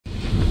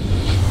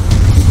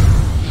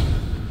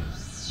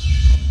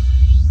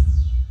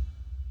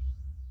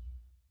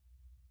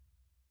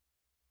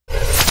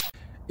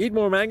Eat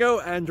more mango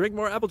and drink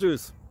more apple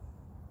juice.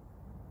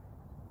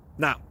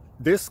 Now,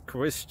 this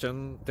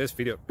video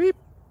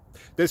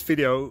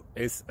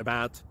is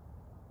about...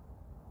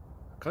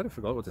 I kind of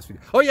forgot what this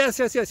video... Oh, yes.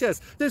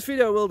 This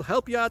video will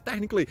help you out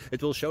technically.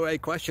 It will show a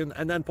question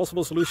and then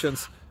possible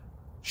solutions.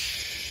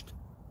 Shh.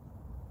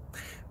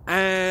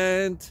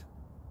 And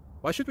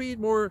why should we eat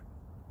more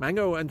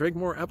mango and drink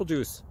more apple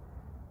juice?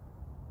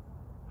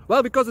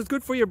 Well, because it's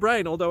good for your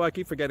brain, although I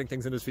keep forgetting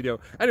things in this video.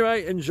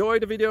 Anyway, enjoy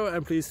the video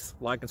and please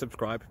like and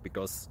subscribe,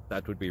 because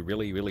that would be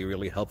really, really,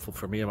 really helpful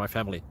for me and my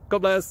family.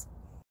 God bless!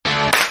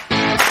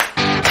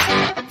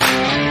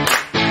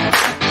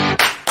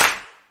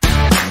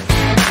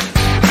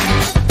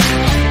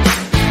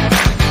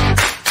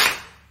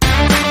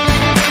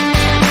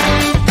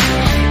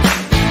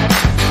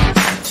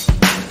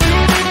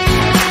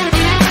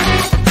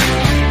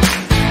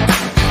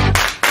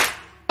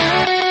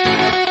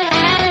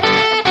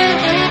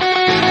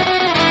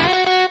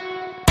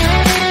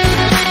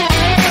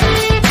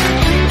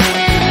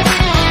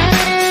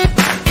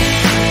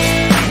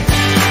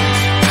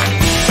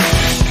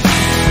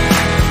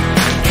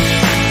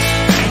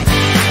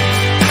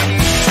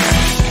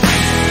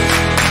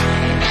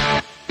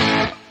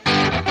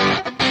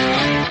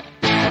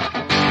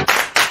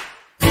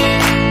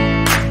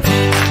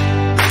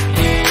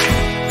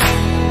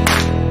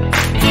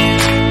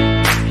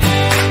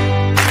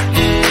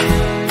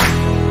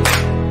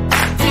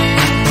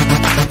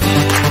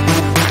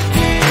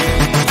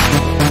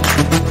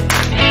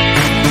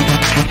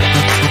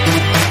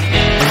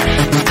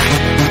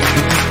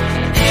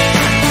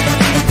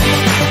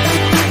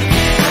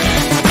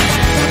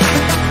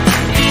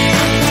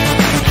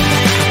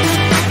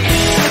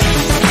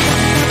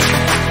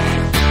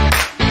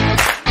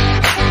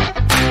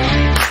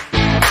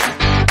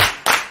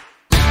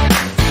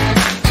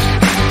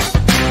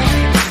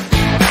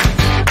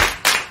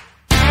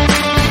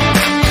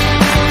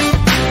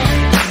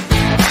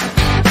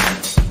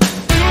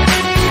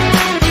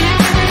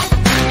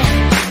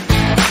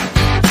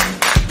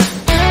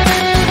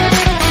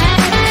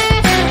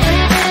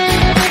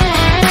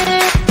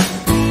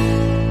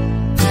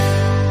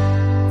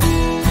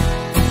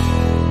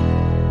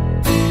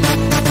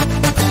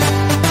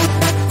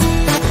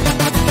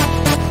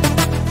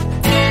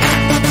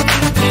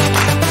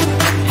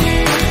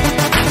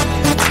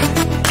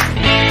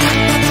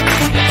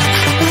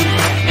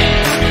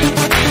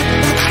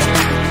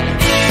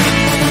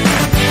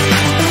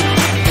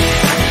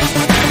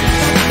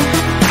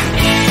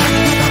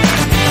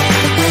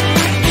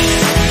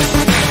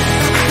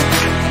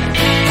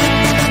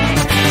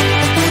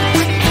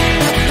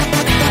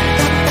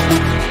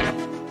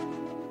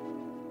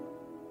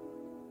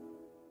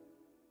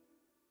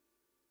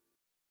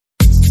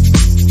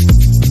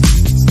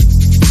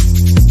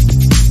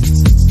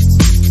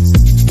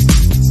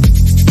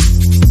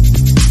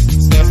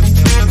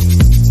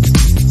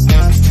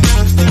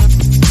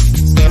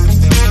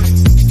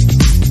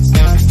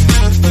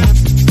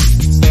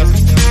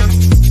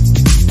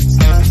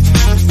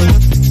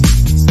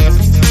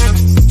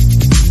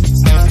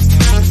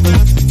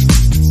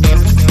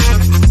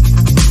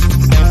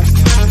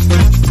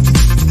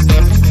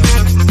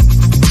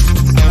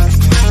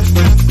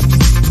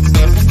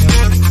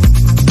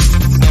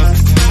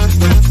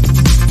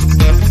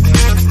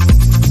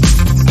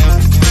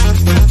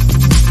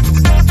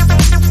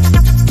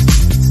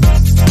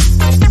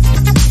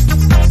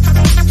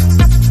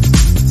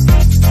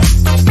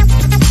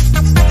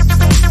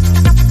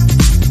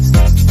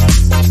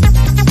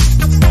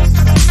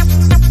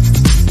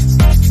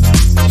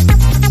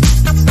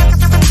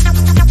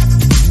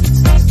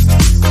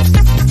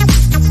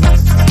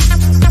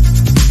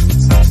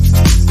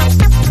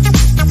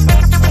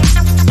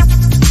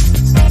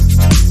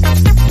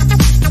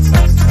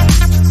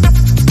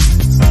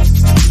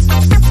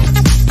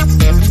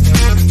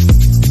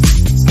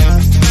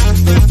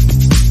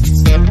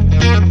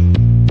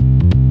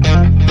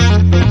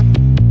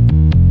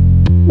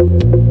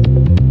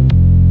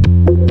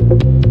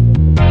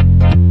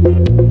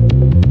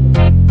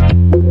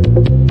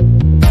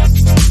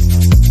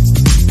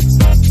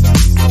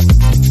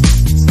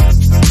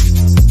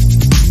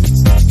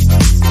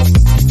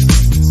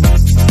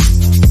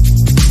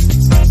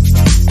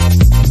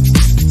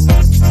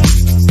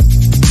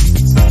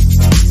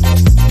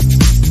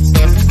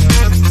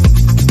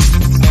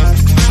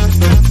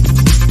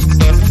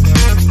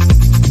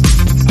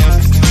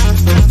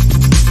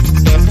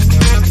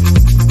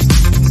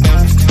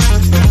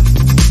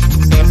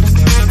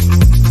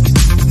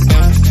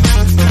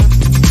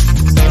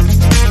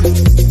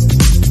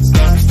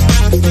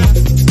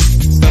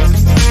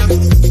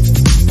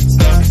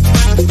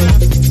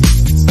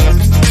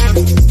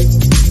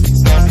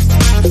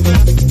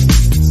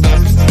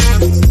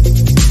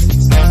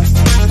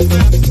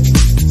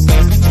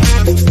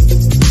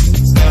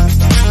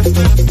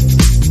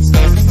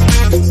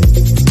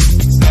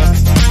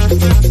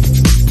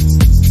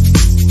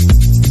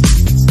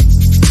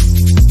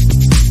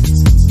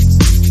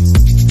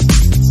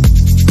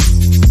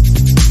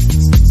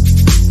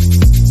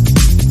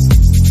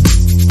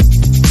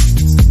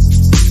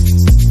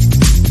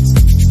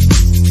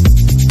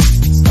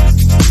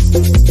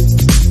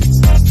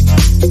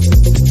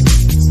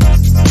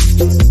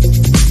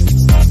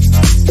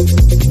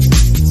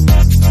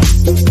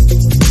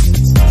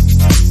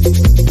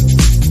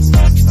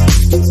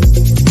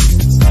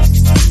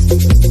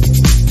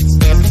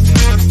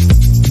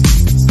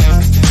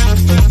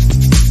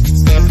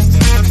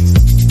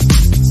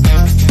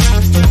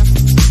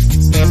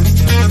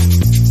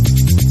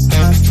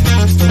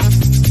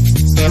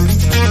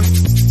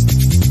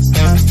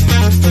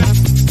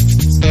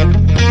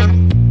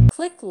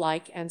 Click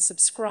like and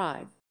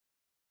subscribe.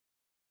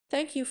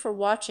 Thank you for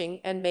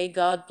watching, and may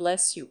God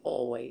bless you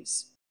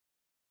always.